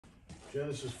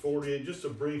Genesis 48, just a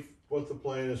brief what the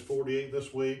plan is. 48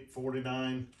 this week,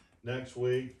 49 next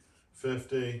week,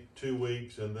 50, 2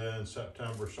 weeks, and then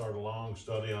September start a long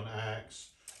study on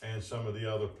Acts and some of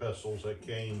the other epistles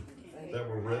that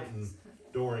were written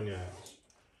during Acts.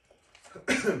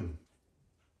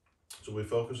 So we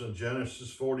focus on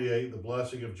Genesis 48, the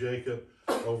blessing of Jacob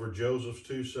over Joseph's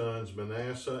two sons,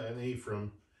 Manasseh and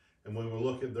Ephraim, and we will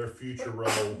look at their future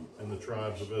role in the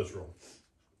tribes of Israel.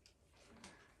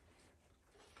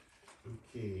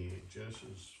 Okay,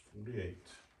 Genesis 48.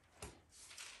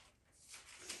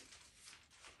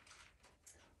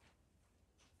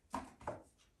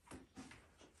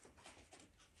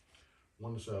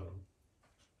 1-7.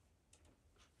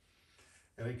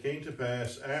 And it came to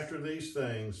pass after these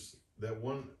things that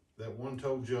one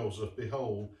told Joseph,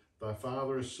 Behold, thy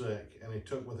father is sick. And he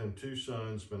took with him two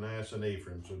sons, Manasseh and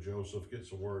Ephraim. So Joseph gets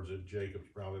the words that Jacob's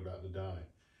probably about to die.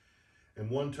 And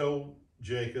one told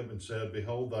Jacob and said,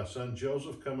 Behold, thy son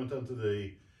Joseph cometh unto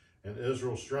thee. And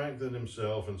Israel strengthened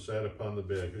himself and sat upon the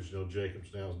bed. Because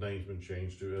Jacob's now, his name's been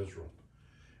changed to Israel.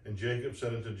 And Jacob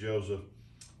said unto Joseph,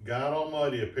 God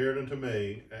Almighty appeared unto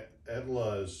me at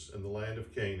Luz in the land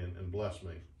of Canaan, and blessed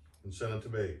me, and said unto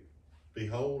me,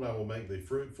 Behold, I will make thee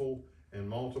fruitful, and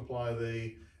multiply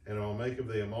thee, and I will make of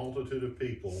thee a multitude of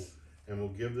people, and will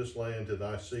give this land to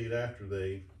thy seed after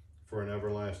thee for an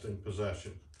everlasting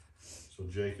possession. So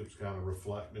Jacob's kind of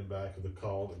reflecting back of the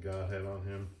call that God had on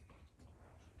him.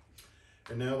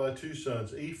 And now thy two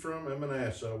sons, Ephraim and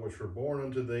Manasseh, which were born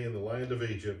unto thee in the land of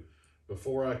Egypt,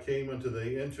 before I came unto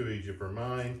thee into Egypt, are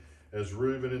mine, as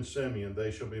Reuben and Simeon, they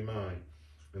shall be mine.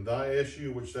 And thy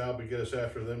issue which thou begettest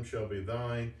after them shall be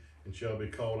thine, and shall be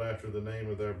called after the name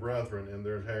of their brethren and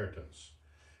their inheritance.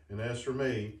 And as for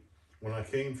me, when I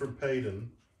came from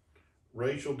Padan,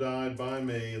 Rachel died by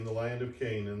me in the land of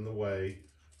Canaan the way,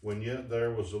 when yet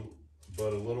there was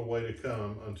but a little way to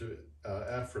come unto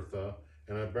Ephrathah,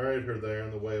 and I buried her there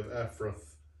in the way of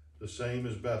Ephrath, the same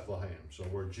as Bethlehem. So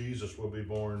where Jesus will be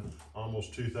born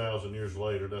almost 2,000 years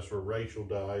later, that's where Rachel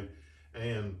died.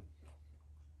 And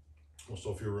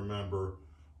also, if you remember,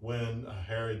 when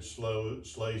Herod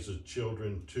slays his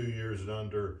children 2 years and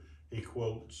under, he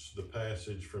quotes the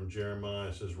passage from Jeremiah.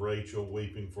 It says, Rachel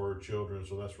weeping for her children.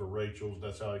 So that's where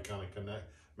that's how he kind of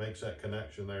makes that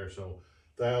connection there. So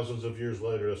thousands of years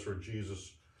later, that's where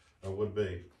Jesus would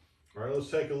be. All right, let's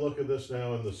take a look at this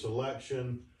now in the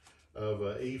selection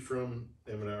of Ephraim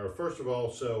and Manasseh. First of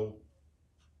all, so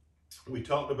we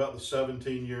talked about the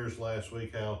 17 years last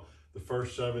week, how the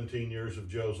first 17 years of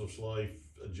Joseph's life,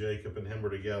 Jacob and him were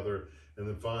together. And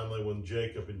then finally, when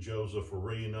Jacob and Joseph were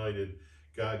reunited,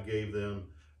 God gave them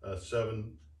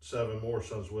seven more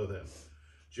sons with him.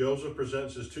 Joseph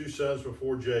presents his two sons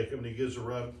before Jacob, and he gives a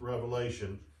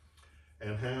revelation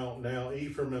and how now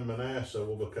Ephraim and Manasseh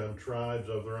will become tribes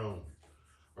of their own.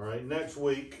 All right, next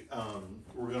week,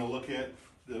 we're going to look at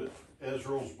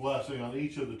Israel's blessing on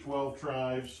each of the 12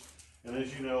 tribes. And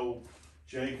as you know,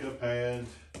 Jacob had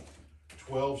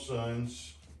 12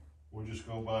 sons. We'll just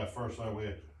go by first line. We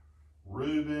had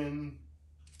Reuben,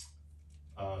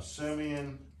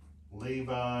 Simeon,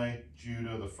 Levi,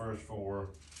 Judah, the first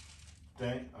four.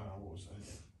 Dan,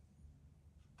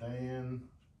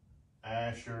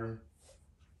 Asher,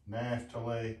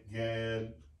 Naphtali,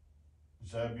 Gad,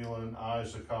 Zebulun,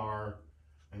 Issachar,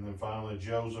 and then finally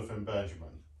Joseph and Benjamin.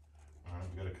 All right,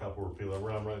 we've got a couple of people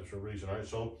around right for a reason. All right,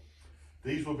 so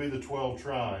these will be the 12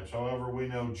 tribes. However, we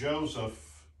know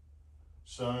Joseph's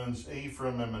sons,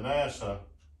 Ephraim and Manasseh,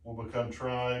 will become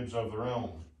tribes of their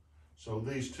own. So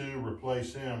these two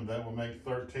replace him. That will make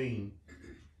 13.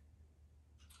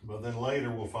 But then later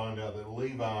we'll find out that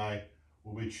Levi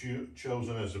will be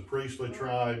chosen as a priestly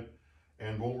tribe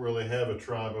and won't really have a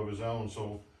tribe of his own.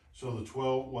 So the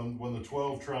 12, when the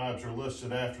 12 tribes are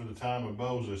listed after the time of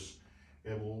Moses,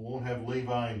 it won't have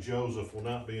Levi and Joseph will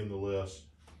not be in the list.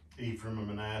 Ephraim and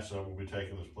Manasseh will be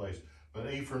taking this place.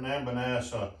 But Ephraim and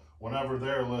Manasseh, whenever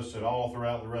they're listed all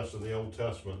throughout the rest of the Old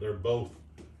Testament, they're both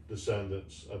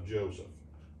descendants of Joseph.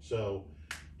 So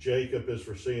Jacob is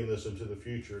foreseeing this into the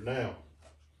future. Now,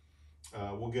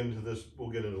 we'll get into this. We'll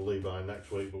get into Levi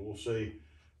next week, but we'll see.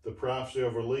 The prophecy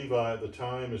over Levi at the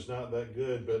time is not that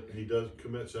good, but he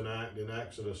commits an act in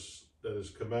Exodus that is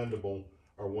commendable,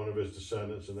 or one of his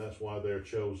descendants, and that's why they're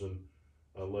chosen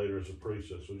later as a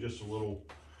priesthood. So just a little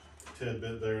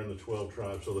tidbit there in the 12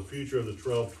 tribes. So the future of the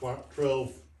 12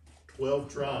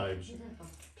 tribes,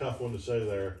 tough one to say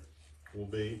there, will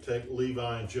be take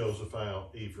Levi and Joseph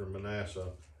out, Ephraim,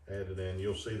 Manasseh added in.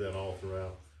 You'll see that all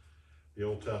throughout the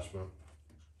Old Testament.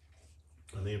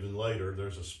 And even later,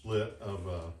 there's a split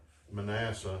of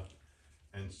Manasseh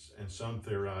and some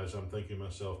theorize, I'm thinking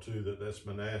myself too, that that's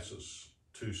Manasseh's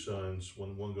two sons,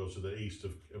 when one goes to the east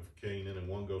of Canaan and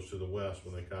one goes to the west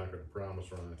when they conquer the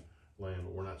promised land,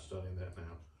 but we're not studying that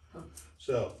now.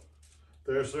 So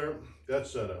that's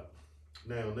set up.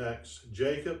 Now next,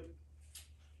 Jacob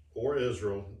or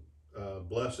Israel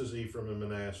blesses Ephraim and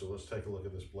Manasseh. Let's take a look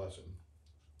at this blessing.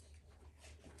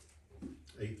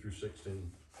 8 through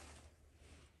 16.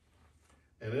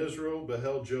 And Israel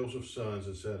beheld Joseph's sons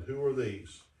and said, Who are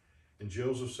these? And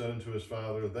Joseph said unto his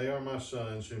father, They are my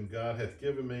sons, whom God hath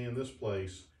given me in this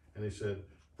place. And he said,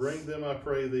 Bring them, I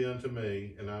pray thee, unto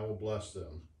me, and I will bless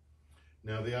them.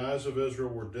 Now the eyes of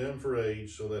Israel were dim for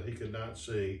age, so that he could not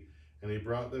see. And he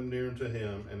brought them near unto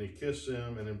him, and he kissed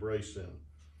them and embraced them.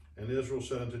 And Israel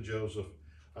said unto Joseph,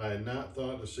 I had not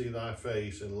thought to see thy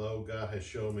face, and lo, God hath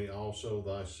shown me also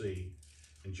thy seed.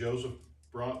 And Joseph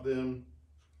brought them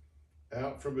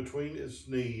out from between his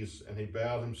knees, and he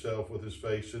bowed himself with his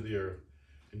face to the earth.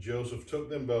 And Joseph took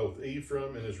them both,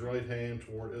 Ephraim in his right hand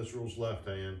toward Israel's left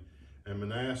hand, and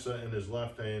Manasseh in his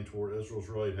left hand toward Israel's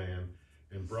right hand,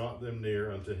 and brought them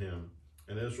near unto him.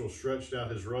 And Israel stretched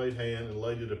out his right hand and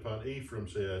laid it upon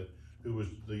Ephraim's head, who was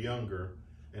the younger,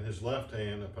 and his left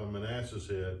hand upon Manasseh's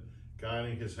head,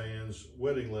 guiding his hands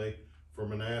wittingly, for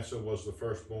Manasseh was the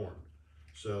firstborn.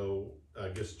 So I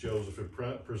guess Joseph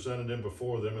had presented him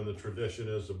before them, and the tradition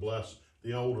is to bless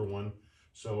the older one.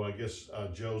 So I guess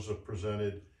Joseph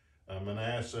presented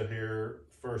Manasseh here,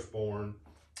 firstborn,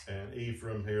 and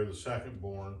Ephraim here, the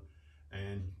secondborn.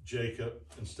 And Jacob,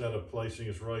 instead of placing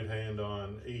his right hand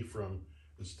on Ephraim,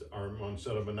 or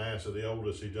instead of Manasseh, the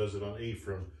oldest, he does it on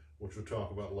Ephraim, which we'll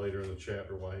talk about later in the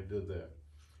chapter why he did that.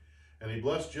 And he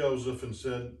blessed Joseph and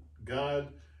said, God,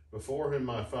 before whom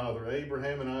my father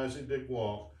Abraham and Isaac did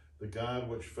walk, the God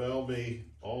which fell me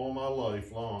all my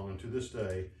life long unto this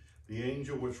day, the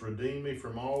angel which redeemed me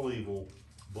from all evil,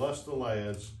 bless the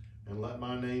lads, and let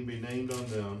my name be named on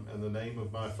them, and the name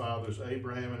of my fathers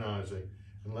Abraham and Isaac,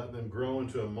 and let them grow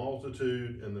into a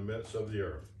multitude in the midst of the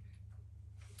earth.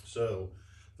 So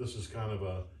this is kind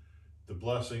of the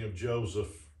blessing of Joseph,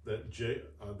 that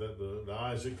the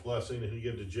Isaac blessing that he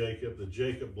gave to Jacob, the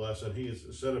Jacob blessing. He is,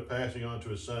 instead of passing on to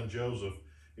his son Joseph,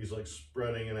 he's like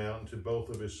spreading it out into both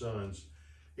of his sons,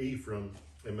 Ephraim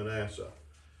and Manasseh.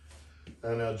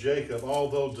 And now Jacob,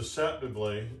 although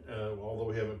deceptively, although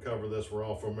we haven't covered this, we're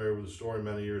all familiar with the story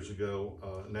many years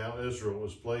ago. Now Israel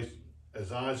was placed,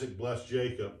 as Isaac blessed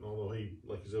Jacob, although he,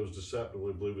 like I said, was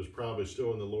deceptively, believe was probably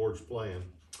still in the Lord's plan.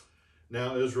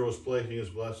 Now Israel is placing his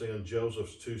blessing on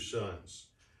Joseph's two sons.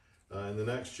 In the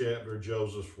next chapter,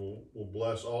 Joseph will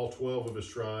bless all 12 of his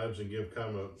tribes and give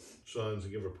sons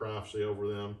and give a prophecy over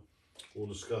them. We'll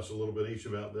discuss a little bit each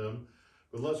about them.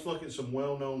 But let's look at some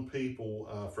well-known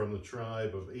people from the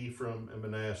tribe of Ephraim and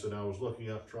Manasseh. And I was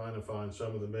looking up trying to find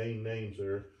some of the main names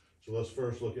there. So let's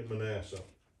first look at Manasseh.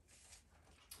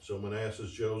 So Manasseh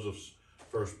is Joseph's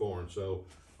firstborn. So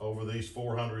over these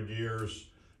 400 years,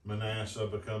 Manasseh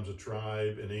becomes a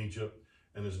tribe in Egypt,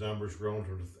 and his numbers grown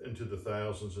into the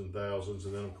thousands and thousands,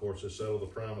 and then of course they settle the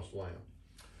promised land.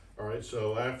 All right,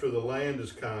 so after the land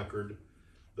is conquered,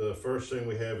 the first thing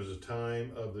we have is a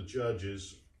time of the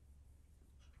judges,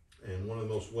 and one of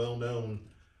the most well-known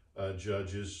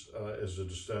judges is a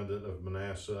descendant of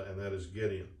Manasseh, and that is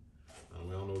Gideon.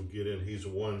 We all know Gideon. He's the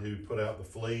one who put out the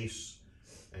fleece,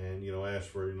 and asked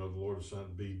for the Lord sent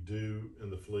to be dew in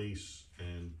the fleece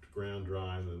and ground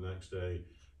dry, and the next day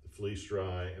fleece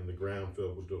dry and the ground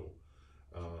filled with dew.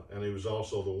 And he was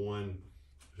also the one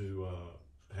who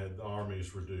had the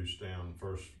armies reduced down.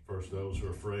 First those who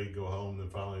are afraid go home, then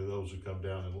finally those who come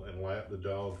down and lap the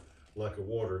dog like a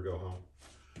water go home.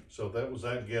 So that was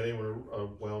that. Gideon,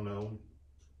 well known.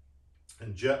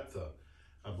 And Jephthah,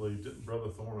 I believe, Brother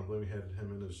Thorne, I believe he had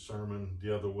him in his sermon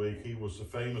the other week. He was the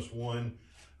famous one.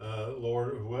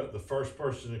 Lord, the first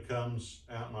person that comes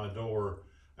out my door,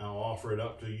 I'll offer it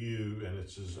up to you, and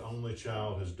it's his only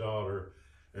child, his daughter.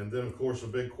 And then, of course, the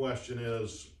big question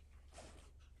is,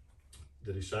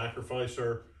 did he sacrifice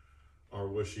her, or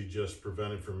was she just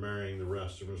prevented from marrying the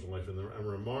rest of his life? And the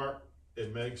remark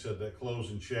it makes at that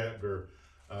closing chapter,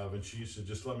 and she said,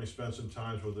 just let me spend some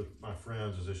time with my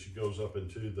friends, as she goes up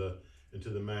into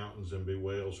the mountains and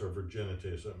bewails her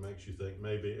virginity. So it makes you think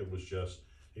maybe it was just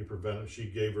she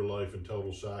gave her life in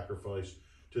total sacrifice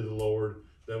to the Lord.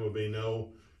 There would be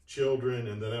no children,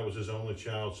 and then that was his only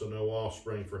child, so no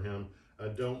offspring for him. I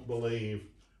don't believe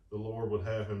the Lord would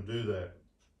have him do that.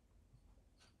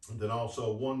 And then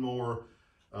also one more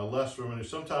less familiar.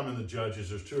 Sometime in the Judges,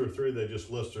 there's 2 or 3, they just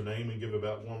list their name and give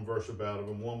about one verse about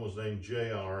them. One was named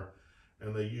Jair,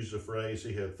 and they use the phrase,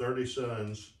 he had 30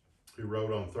 sons who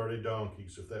rode on 30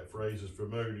 donkeys, if that phrase is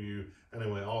familiar to you.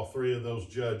 Anyway, all three of those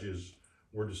judges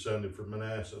were descended from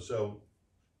Manasseh. So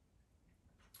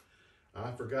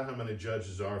I forgot how many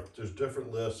judges are. There's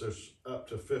different lists. There's up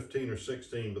to 15 or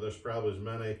 16, but there's probably as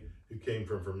many who came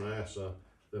from Manasseh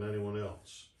than anyone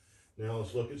else. Now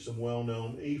let's look at some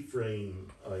well-known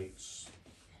Ephraimites.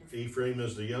 Ephraim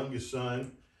is the youngest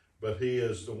son, but he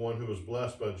is the one who was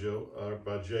blessed by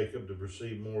Jacob to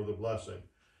receive more of the blessing.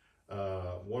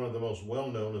 One of the most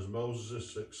well-known is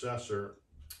Moses' successor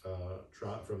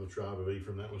from the tribe of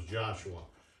Ephraim. That was Joshua.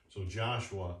 So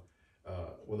Joshua,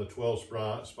 when the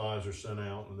 12 spies are sent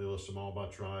out and they list them all by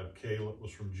tribe, Caleb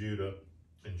was from Judah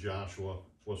and Joshua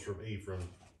was from Ephraim.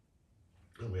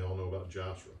 And we all know about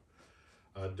Joshua.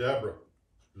 Deborah,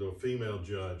 the female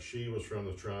judge, she was from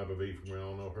the tribe of Ephraim. We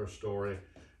all know her story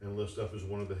and listed up as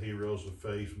one of the heroes of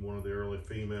faith, one of the early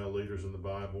female leaders in the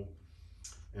Bible,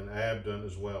 and Abdon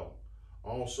as well.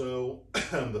 Also,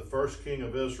 the first king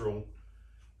of Israel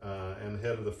and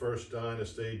head of the first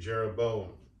dynasty, Jeroboam,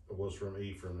 was from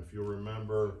Ephraim. If you'll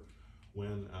remember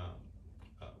when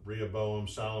Rehoboam,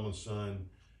 Solomon's son,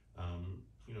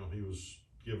 he was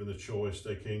given the choice.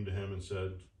 They came to him and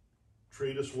said,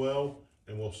 treat us well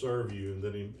and we'll serve you. And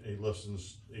then he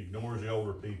listens, ignores the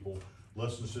older people,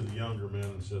 listens to the younger men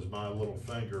and says, my little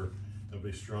finger will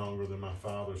be stronger than my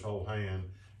father's whole hand.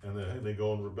 And they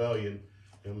go in rebellion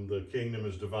and the kingdom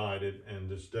is divided, and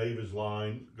this David's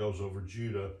line goes over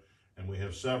Judah, and we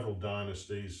have several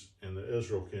dynasties in the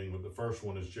Israel king, but the first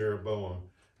one is Jeroboam,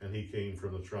 and he came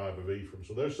from the tribe of Ephraim.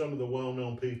 So there's some of the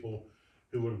well-known people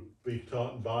who would be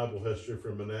taught in Bible history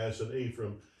from Manasseh and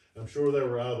Ephraim. I'm sure there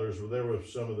were others, but there were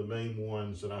some of the main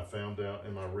ones that I found out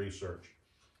in my research.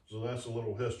 So that's a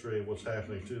little history of what's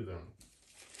happening to them.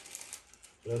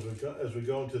 But as we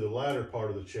go into the latter part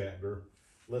of the chapter,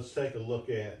 let's take a look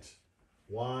at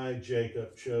why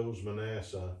Jacob chose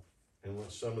Manasseh and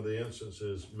what some of the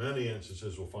instances, many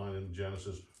instances we'll find in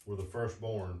Genesis where the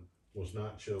firstborn was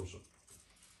not chosen.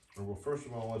 Well, first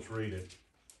of all, let's read it.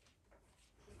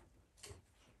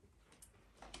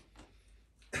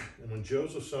 And when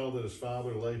Joseph saw that his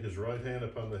father laid his right hand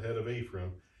upon the head of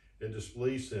Ephraim, it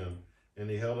displeased him, and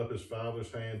he held up his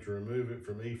father's hand to remove it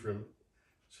from Ephraim's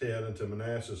head into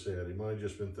Manasseh's head. He might have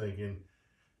just been thinking,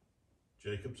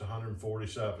 Jacob's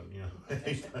 147,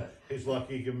 he's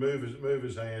lucky he can move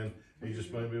his hand. He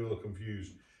just may be a little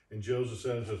confused. And Joseph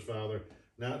said unto his father,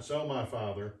 not so, my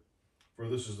father, for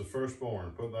this is the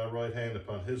firstborn. Put thy right hand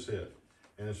upon his head.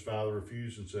 And his father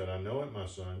refused and said, I know it, my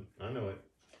son, I know it.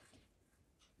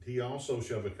 He also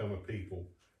shall become a people,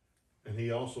 and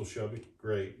he also shall be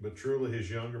great. But truly his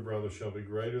younger brother shall be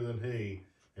greater than he,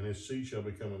 and his seed shall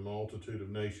become a multitude of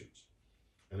nations.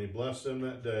 And he blessed them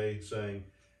that day, saying,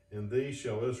 in thee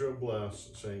shall Israel bless,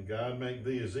 saying, God make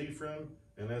thee as Ephraim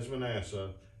and as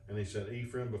Manasseh. And he set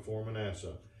Ephraim before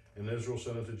Manasseh. And Israel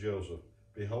said unto Joseph,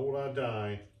 behold, I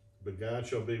die, but God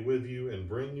shall be with you and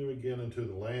bring you again into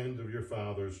the land of your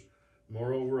fathers.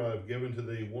 Moreover, I have given to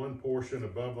thee one portion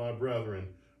above thy brethren,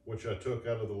 which I took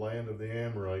out of the land of the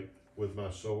Amorite with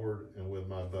my sword and with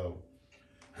my bow.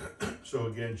 So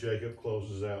again, Jacob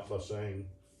closes out by saying,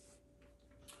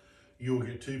 you will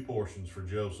get two portions for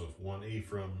Joseph, one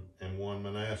Ephraim and one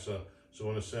Manasseh.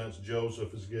 So in a sense,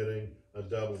 Joseph is getting a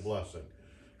double blessing.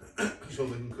 So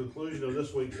the conclusion of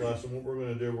this week's lesson, what we're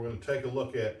going to do, we're going to take a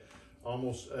look at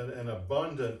almost an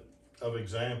abundance of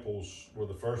examples where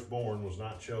the firstborn was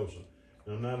not chosen.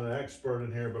 Now, I'm not an expert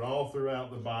in here, but all throughout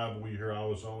the Bible, we hear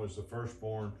always the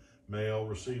firstborn male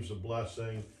receives a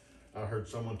blessing. I heard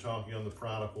someone talking on the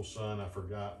prodigal son. I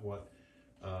forgot what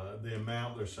the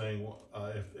amount they're saying.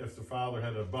 If the father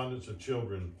had an abundance of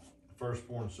children, the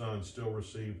firstborn son still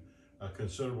received a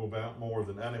considerable amount more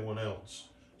than anyone else.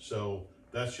 So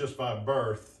that's just by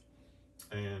birth.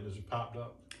 And has it popped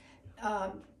up?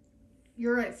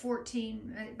 You're at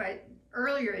 14, but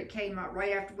earlier it came up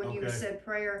right after when you said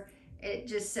prayer. It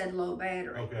just said low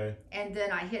battery. Okay. And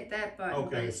then I hit that button,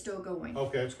 but it's still going.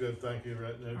 Okay, that's good. Thank you.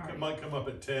 It might come up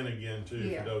at 10 again, too, if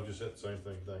you don't just hit the same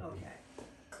thing. Thank you.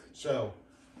 So,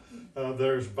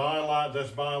 there's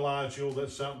biological.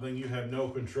 That's something you have no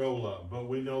control of. But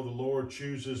we know the Lord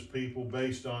chooses people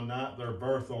based on not their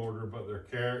birth order, but their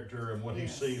character and what He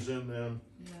sees in them.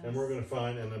 Yes. And we're going to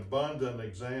find an abundant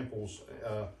examples.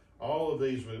 All of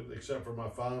these, except for my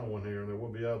final one here, and there will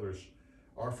be others,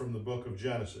 are from the book of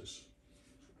Genesis.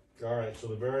 All right, so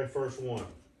the very first one.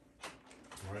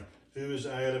 All right, who is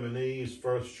Adam and Eve's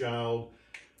first child?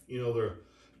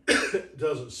 It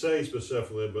doesn't say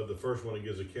specifically, but the first one it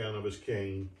gives account of is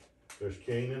Cain. There's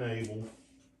Cain and Abel.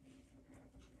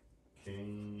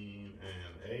 Cain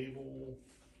and Abel.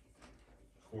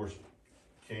 Of course,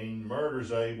 Cain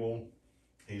murders Abel.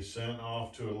 He's sent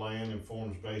off to a land and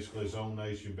forms basically his own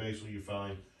nation. Basically, you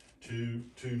find two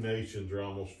nations are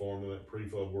almost formed in that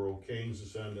pre-flood world: Cain's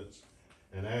descendants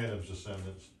and Adam's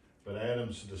descendants. But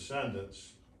Adam's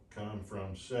descendants come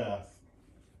from Seth.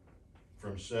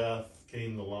 From Seth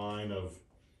came the line of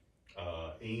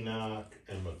Enoch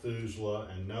and Methuselah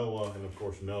and Noah, and of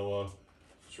course Noah's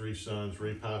 3 sons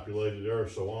repopulated the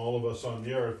earth. So all of us on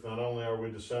the earth, not only are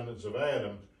we descendants of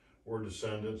Adam, we're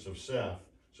descendants of Seth.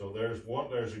 So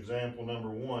there's example number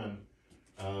 1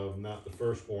 of not the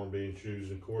firstborn being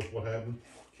chosen. Of course, what happened?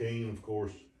 Cain, of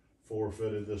course,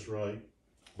 forfeited this right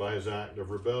by his act of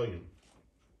rebellion.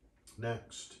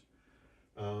 Next,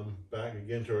 back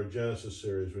again to our Genesis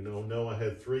series. We know Noah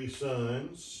had 3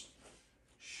 sons: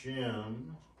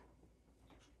 Shem,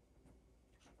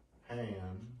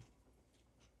 Ham,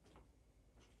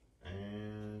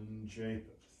 and Japheth.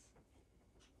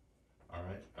 All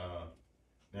right.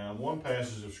 Now, in one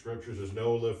passage of scripture says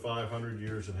Noah lived 500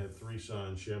 years and had 3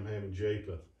 sons, Shem, Ham, and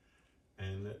Japheth.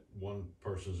 And one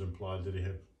person's implied that he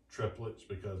had triplets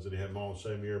because that he had them all the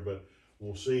same year. But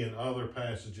we'll see in other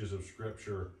passages of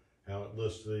scripture how it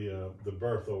lists the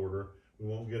birth order. We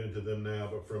won't get into them now,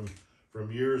 but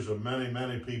from years of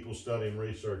many people studying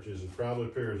researches, it probably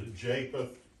appears that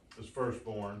Japheth is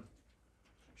firstborn,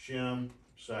 Shem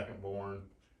secondborn,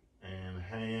 and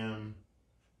Ham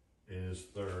is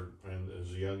third and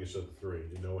is the youngest of the 3.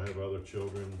 Do Noah have other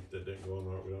children that didn't go on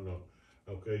the ark? We don't know.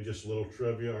 Okay, just a little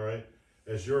trivia. All right,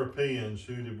 as Europeans,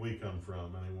 who did we come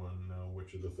from? Anyone know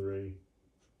which of the 3?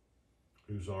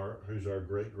 Who's our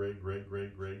great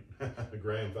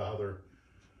grandfather?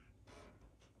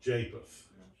 Japheth.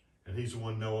 And he's the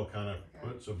one Noah kind of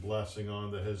puts a blessing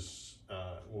on that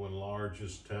will enlarge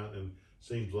his tent, and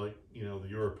seems like, you know, the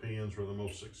Europeans were the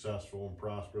most successful and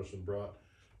prosperous and brought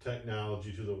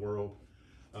technology to the world.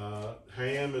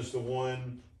 Ham is the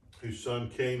one whose son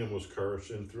Canaan was cursed,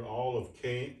 and through all of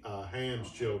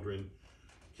Ham's children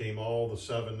came all the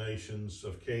 7 nations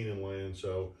of Canaan land.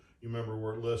 So you remember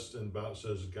where it lists and about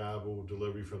says God will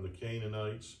deliver you from the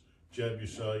Canaanites,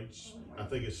 Jebusites, I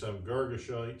think it's some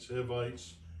Girgashites,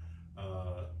 Hivites,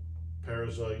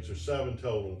 Perizzites, or 7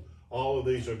 total. All of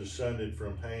these are descended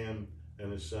from Ham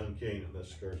and his son Canaan.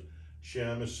 That's cursed.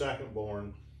 Shem is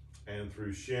secondborn, and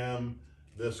through Shem,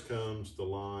 this comes the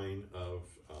line of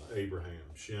Abraham.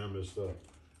 Shem is I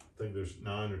think there's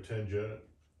 9 or 10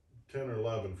 or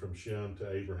 11 from Shem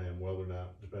to Abraham, whether or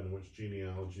not, depending on which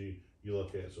genealogy you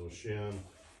look at. So Shem,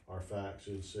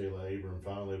 Arphaxad, Selah, Abram,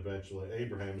 finally, eventually,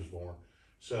 Abraham is born.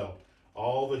 So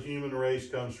all the human race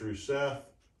comes through Seth,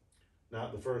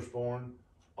 not the firstborn.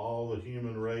 All the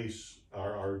human race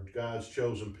are God's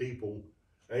chosen people.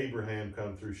 Abraham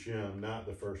come through Shem, not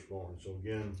the firstborn. So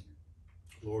again,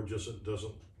 Lord just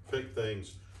doesn't pick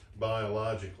things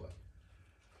biologically.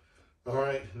 All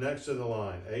right, next in the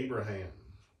line, Abraham.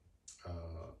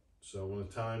 So when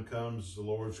the time comes, the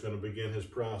Lord's going to begin his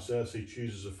process. He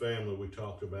chooses a family. We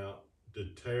talked about,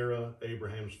 did Terah,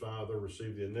 Abraham's father,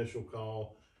 receive the initial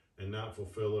call and not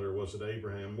fulfill it, or was it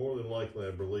Abraham? More than likely,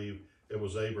 I believe it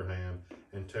was Abraham.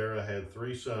 And Terah had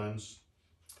 3 sons,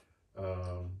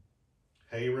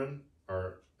 Haran,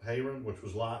 which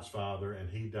was Lot's father, and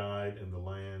he died in the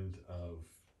land of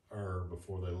Ur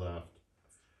before they left.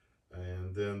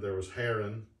 And then there was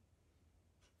Haran.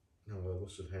 No, I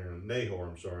listed Haran. Nahor,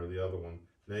 I'm sorry, the other one.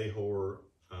 Nahor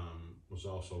was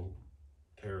also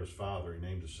Terah's father. He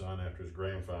named his son after his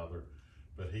grandfather,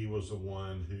 but he was the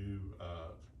one who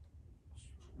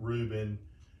Reuben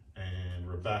and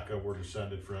Rebekah were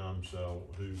descended from. So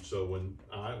when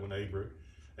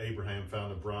Abraham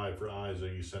found a bride for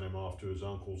Isaac, he sent him off to his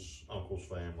uncle's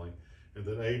family. And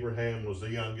then Abraham was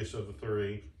the youngest of the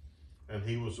 3, and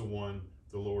he was the one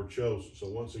the Lord chose. So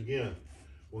once again,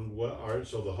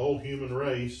 so the whole human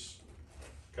race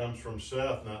comes from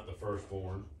Seth, not the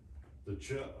firstborn.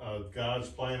 God's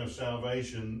plan of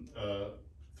salvation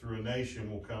through a nation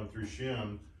will come through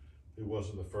Shem, who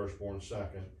wasn't the firstborn,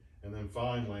 second. And then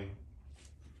finally,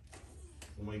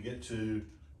 when we get to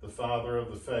the father of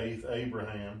the faith,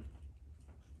 Abraham,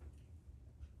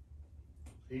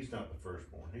 he's not the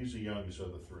firstborn. He's the youngest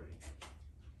of the 3.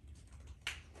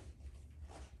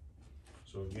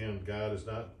 So again, God is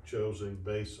not chosen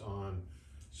based on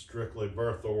strictly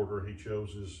birth order. He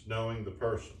chooses knowing the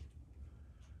person.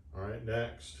 All right,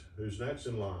 next. Who's next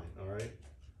in line? All right.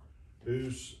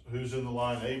 Who's in the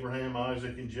line? Abraham,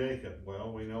 Isaac, and Jacob.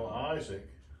 Well, we know Isaac,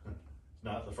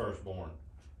 not the firstborn.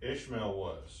 Ishmael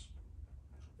was.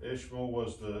 Ishmael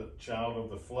was the child of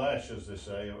the flesh, as they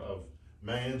say, of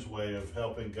man's way of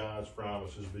helping God's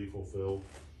promises be fulfilled.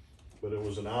 But it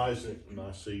was an Isaac,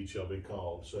 my seed shall be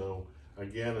called. So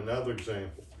again, another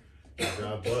example.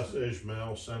 God blessed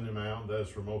Ishmael, sent him out, and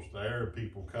that's where most of the Arab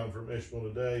people come from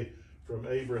Ishmael today, from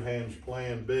Abraham's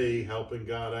plan B, helping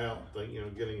God out,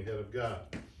 getting ahead of God.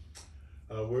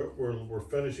 We're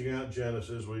finishing out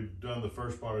Genesis. We've done the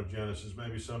first part of Genesis.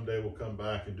 Maybe someday we'll come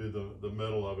back and do the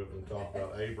middle of it and talk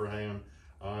about Abraham,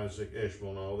 Isaac,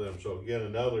 Ishmael, and all them. So again,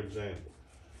 another example.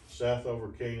 Seth over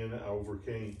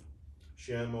Cain,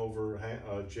 Shem over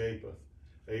Japheth,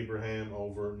 Abraham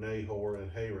over Nahor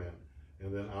and Haran,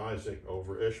 and then Isaac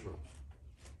over Ishmael.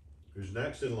 Who's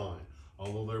next in line?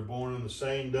 Although they're born on the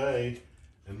same day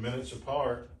and minutes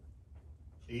apart,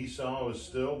 Esau is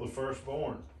still the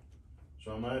firstborn.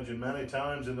 So imagine many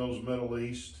times in those Middle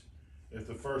East, if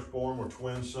the firstborn were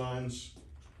twin sons,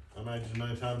 imagine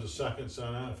many times the second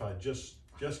son, if I just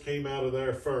came out of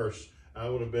there first, I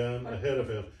would have been ahead of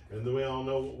him. And we all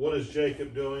know, what is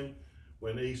Jacob doing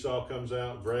when Esau comes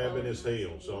out? Grabbing his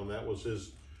heel. So that was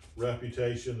his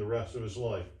reputation the rest of his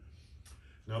life.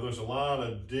 Now there's a lot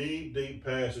of deep, deep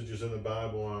passages in the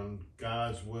Bible on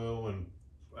God's will and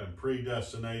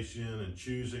predestination and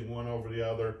choosing one over the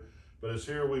other. But it's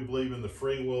here we believe in the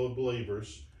free will of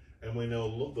believers, and we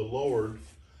know the Lord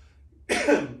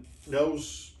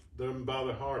knows them by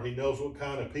their heart. He knows what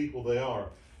kind of people they are.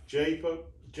 Jacob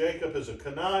is a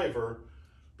conniver,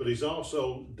 but he's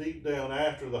also deep down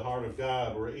after the heart of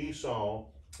God, where Esau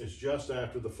is just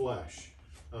after the flesh.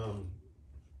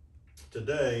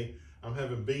 Today, I'm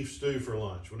having beef stew for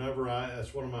lunch.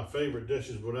 That's one of my favorite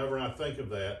dishes. Whenever I think of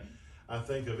that, I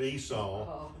think of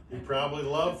Esau. He probably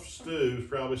loved stews,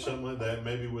 probably something like that,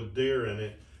 maybe with deer in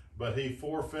it, but he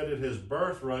forfeited his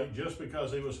birthright just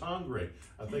because he was hungry.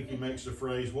 I think he makes the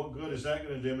phrase, what good is that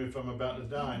going to do me if I'm about to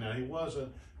die? Now, he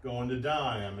wasn't going to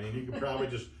die. I mean, he could probably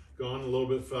just go on a little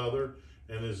bit further,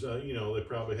 and they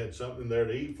probably had something there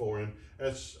to eat for him.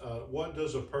 That's what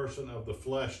does a person of the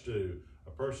flesh do?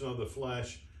 A person of the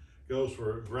flesh goes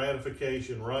for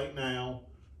gratification right now,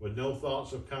 with no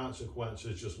thoughts of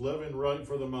consequences, just living right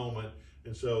for the moment.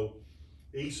 And so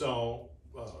Esau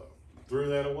threw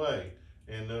that away.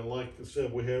 And like I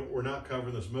said, we're not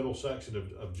covering this middle section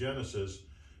of Genesis,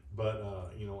 but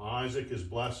Isaac is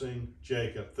blessing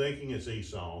Jacob, thinking it's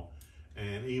Esau.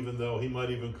 And even though he might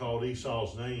even call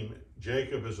Esau's name,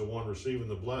 Jacob is the one receiving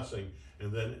the blessing.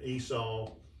 And then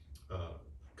Esau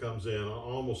comes in.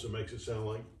 Almost it makes it sound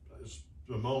like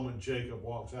the moment Jacob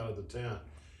walks out of the tent.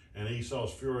 And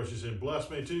Esau's furious. He said, bless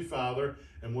me too, Father.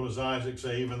 And what does Isaac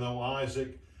say? Even though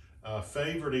Isaac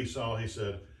favored Esau, he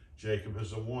said, Jacob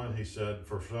is the one. He said,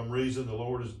 for some reason, the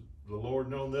Lord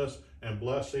known this, and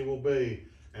blessed he will be.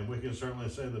 And we can certainly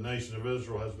say the nation of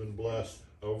Israel has been blessed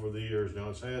over the years.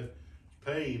 Now it's had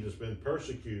pain, it's been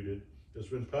persecuted, it's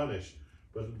been punished.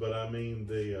 But I mean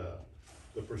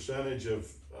the percentage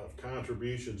of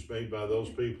contributions made by those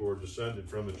people who are descended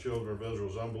from the children of Israel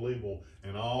is unbelievable,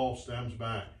 and all stems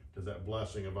back to that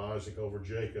blessing of Isaac over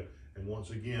Jacob, and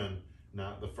once again,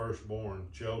 not the firstborn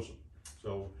chosen.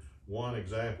 So one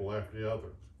example after the other.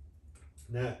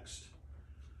 Next,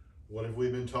 what have we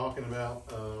been talking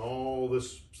about? All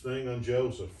this thing on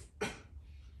Joseph.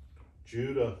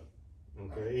 Judah,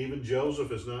 okay, even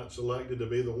Joseph is not selected to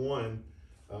be the one.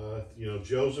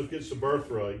 Joseph gets the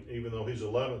birthright, even though he's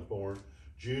 11th born.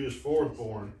 Judah's 4th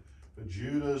born, but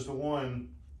Judah is the one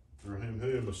through whom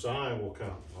the Messiah will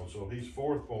come. So he's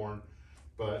 4th born,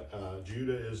 but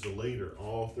Judah is the leader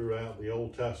all throughout the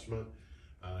Old Testament.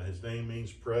 His name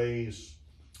means praise.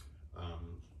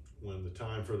 When the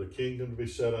time for the kingdom to be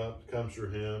set up comes through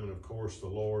him, and of course the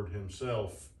Lord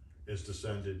himself is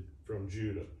descended from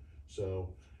Judah. So,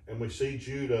 and we see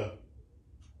Judah,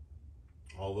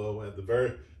 although at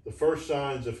the first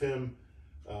signs of him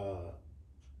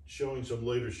showing some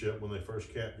leadership when they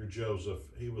first captured Joseph,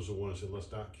 he was the one who said,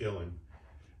 let's not kill him.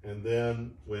 And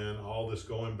then when all this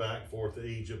going back forth to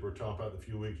Egypt, we're talking about in a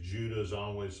few weeks, Judah is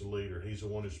always the leader. He's the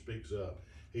one who speaks up.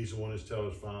 He's the one who's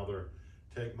telling his father,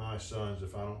 take my sons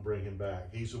if I don't bring him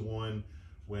back. He's the one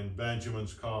when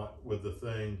Benjamin's caught with the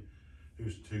thing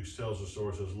who tells the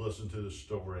story, says, listen to the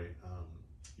story.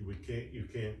 You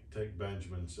can't take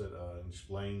Benjamin, and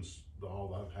explains all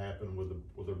that happened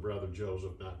with their brother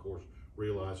Joseph. Now, of course,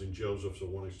 realizing Joseph's the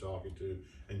one he's talking to,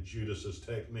 and Judah says,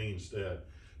 take me instead.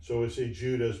 So we see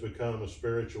Judah has become a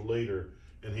spiritual leader,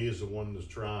 and he is the one in his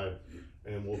tribe.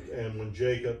 And when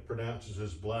Jacob pronounces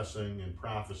his blessing and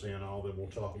prophecy and all, then we'll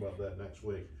talk about that next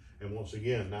week. And once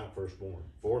again, not firstborn,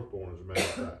 4th born as a matter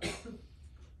of fact.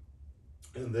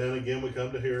 And then again we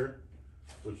come to here,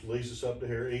 which leads us up to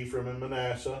here, Ephraim and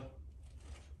Manasseh.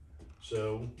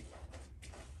 So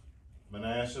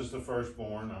Manasseh is the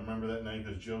firstborn. I remember that name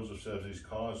because Joseph says he's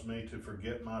caused me to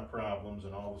forget my problems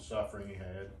and all the suffering he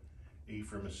had.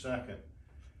 Ephraim is second.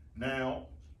 Now,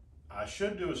 I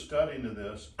should do a study into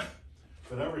this,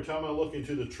 but every time I look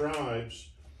into the tribes,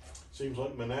 it seems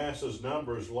like Manasseh's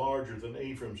number is larger than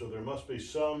Ephraim, so there must be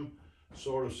some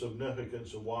sort of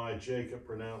significance of why Jacob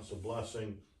pronounced a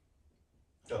blessing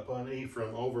upon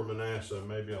Ephraim over Manasseh.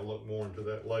 Maybe I'll look more into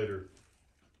that later.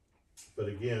 But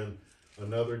again,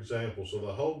 another example. So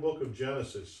the whole book of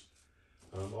Genesis,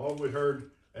 all we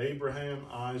heard, Abraham,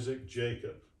 Isaac,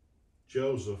 Jacob,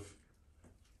 Joseph,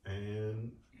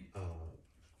 and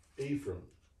Ephraim.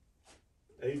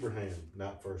 Abraham,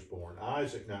 not firstborn.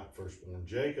 Isaac, not firstborn.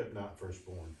 Jacob, not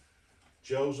firstborn.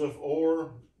 Joseph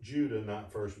or Judah,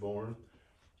 not firstborn.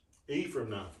 Ephraim,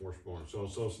 not firstborn. So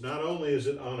it's not only is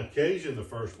it on occasion the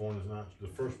firstborn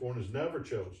is never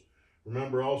chosen.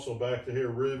 Remember also back to here,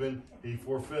 Reuben, he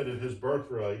forfeited his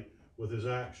birthright with his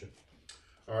action.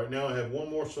 All right, now I have one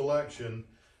more selection,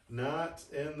 not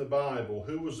in the Bible.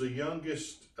 Who was the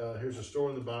youngest? Here's a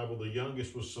story in the Bible. The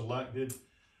youngest was selected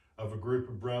of a group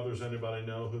of brothers. Anybody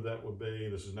know who that would be?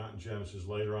 This is not in Genesis,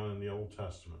 later on in the Old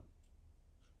Testament.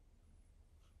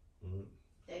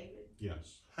 David.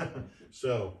 Yes.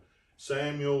 So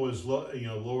Samuel is,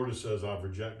 Lord says, I've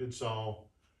rejected Saul.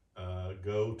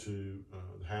 Go to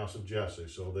the house of Jesse.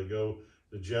 So they go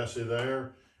to Jesse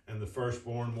there, and the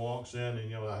firstborn walks in,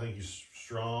 and I think he's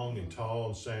strong and tall,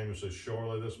 and Samuel says,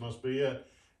 surely this must be it.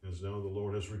 And says, no, the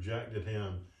Lord has rejected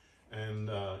him. And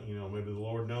maybe the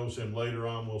Lord knows him. Later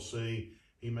on we'll see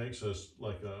he makes us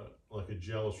like a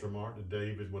jealous remark to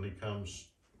David when he comes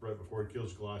right before he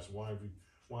kills Goliath.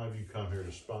 Why have you come here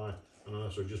to spy on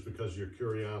us, or just because of your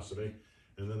curiosity?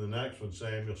 And then the next one,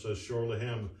 Samuel says, surely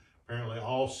him. Apparently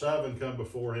all 7 come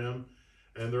before him,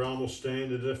 and they're almost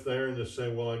standing as if there, and they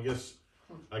say, well, I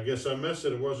guess I missed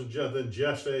it. It wasn't just. Then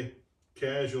Jesse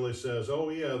casually says,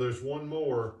 oh yeah, there's one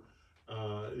more.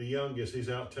 The youngest, he's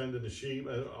out tending the sheep,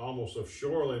 almost of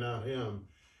surely not him.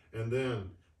 And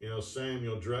then,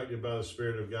 Samuel, directed by the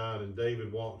Spirit of God, and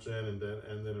David walks in, and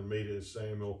then immediately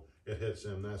Samuel, it hits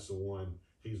him. That's the one.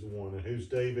 He's the one. And who's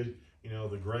David?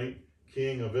 The great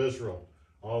king of Israel.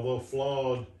 Although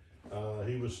flawed,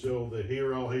 he was still the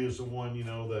hero. He is the one,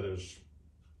 that is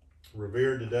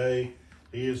revered today.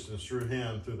 He is through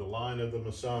him, through the line of the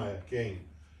Messiah, king.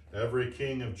 Every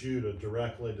king of Judah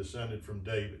directly descended from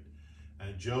David.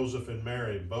 And Joseph and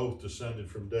Mary both descended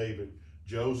from David.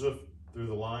 Joseph through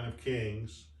the line of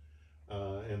kings,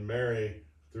 and Mary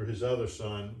through his other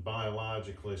son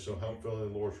biologically. So help fill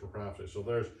in the Lord's prophecy. So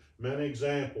there's many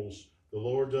examples. The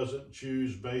Lord doesn't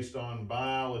choose based on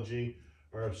biology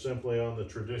or simply on the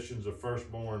traditions of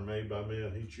firstborn made by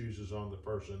men. He chooses on the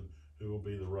person who will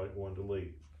be the right one to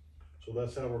lead. So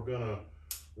that's how we're going to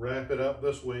wrap it up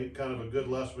this week. Kind of a good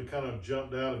lesson. We kind of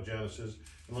jumped out of Genesis.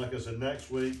 And like I said,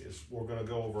 next week we're going to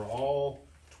go over all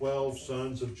 12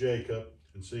 sons of Jacob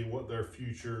and see what their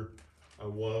future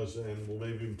was. And we'll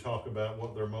maybe even talk about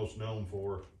what they're most known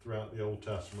for throughout the Old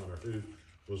Testament, or who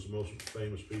was the most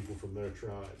famous people from their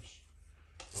tribes.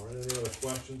 All right, any other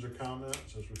questions or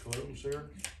comments as we close here?